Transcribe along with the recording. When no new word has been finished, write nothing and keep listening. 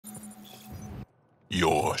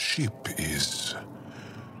Your ship is...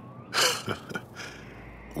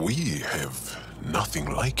 We have nothing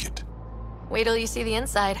like it. Wait till you see the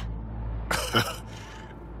inside.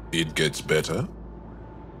 It gets better.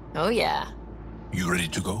 Oh yeah. You ready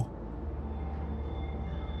to go?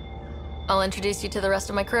 I'll introduce you to the rest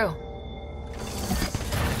of my crew.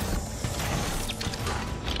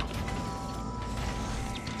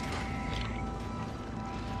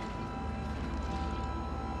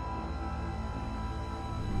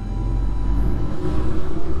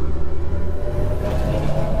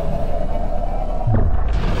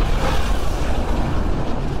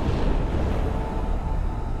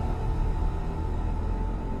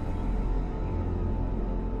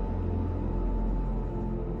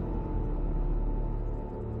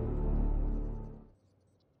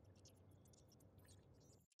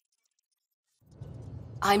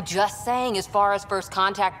 I'm just saying, as far as first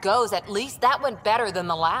contact goes, at least that went better than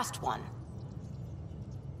the last one.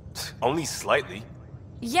 Only slightly.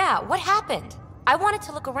 Yeah, what happened? I wanted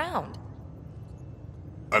to look around.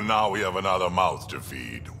 And now we have another mouth to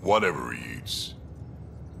feed, whatever he eats.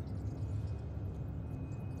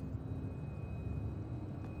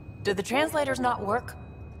 Did the translators not work?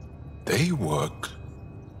 They work.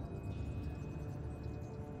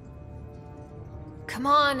 Come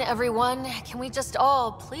on, everyone. Can we just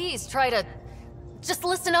all please try to... just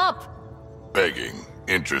listen up? Begging.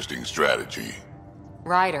 Interesting strategy.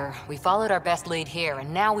 Ryder, we followed our best lead here,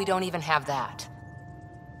 and now we don't even have that.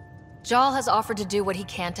 Jal has offered to do what he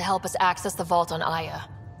can to help us access the vault on Aya.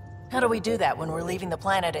 How do we do that when we're leaving the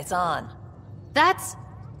planet it's on? That's...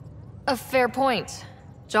 a fair point.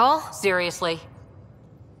 Jal? Seriously?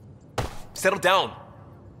 Settle down.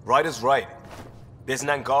 Ryder's right. There's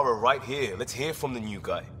an Angara right here. Let's hear from the new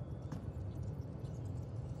guy.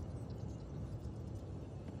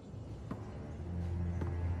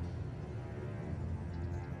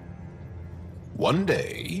 One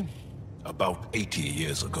day, about 80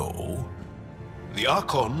 years ago, the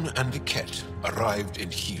Archon and the Ket arrived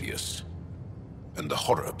in Helios, and the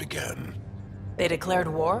horror began. They declared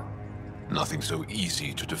war? Nothing so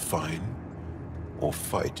easy to define or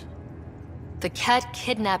fight. The Ket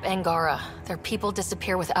kidnap Angara. Their people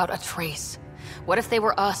disappear without a trace. What if they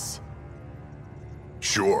were us?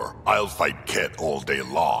 Sure, I'll fight Ket all day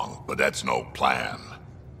long, but that's no plan.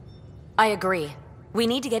 I agree. We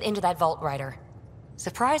need to get into that vault, Ryder.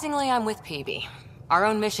 Surprisingly, I'm with PB. Our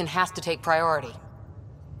own mission has to take priority.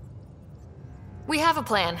 We have a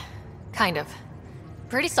plan. Kind of.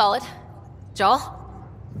 Pretty solid. Jal?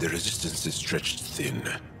 The resistance is stretched thin.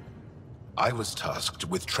 I was tasked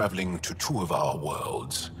with traveling to two of our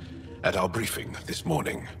worlds at our briefing this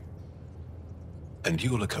morning. And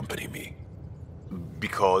you'll accompany me.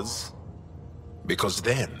 Because? Because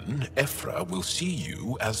then, Ephra will see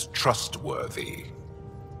you as trustworthy.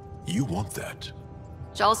 You want that.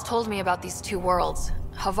 Jal's told me about these two worlds,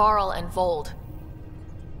 Havarl and Vold.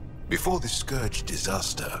 Before the Scourge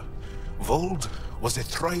disaster, Vold was a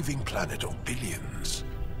thriving planet of billions.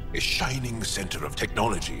 A shining center of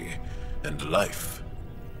technology and life.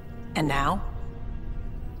 And now?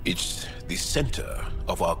 It's the center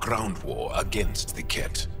of our ground war against the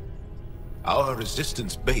Ket. Our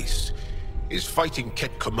resistance base is fighting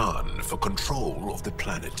Ket Command for control of the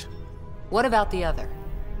planet. What about the other?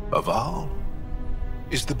 Aval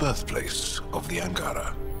is the birthplace of the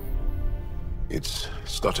Angara. It's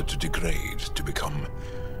started to degrade, to become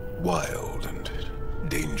wild and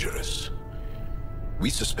dangerous.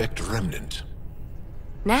 We suspect Remnant.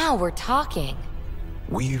 Now we're talking.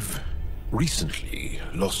 We've recently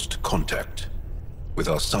lost contact with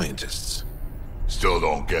our scientists. Still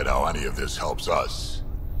don't get how any of this helps us.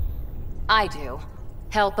 I do.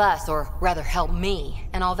 Help us, or rather help me,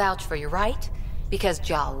 and I'll vouch for you, right? Because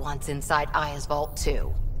Jal wants inside Aya's vault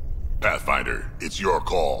too. Pathfinder, it's your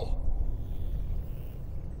call.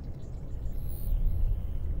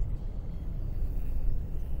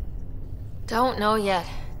 Don't know yet.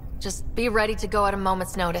 Just be ready to go at a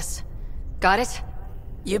moment's notice. Got it?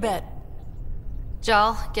 You bet.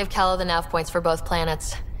 Jal, give Kala the nav points for both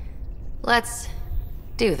planets. Let's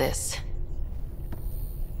do this.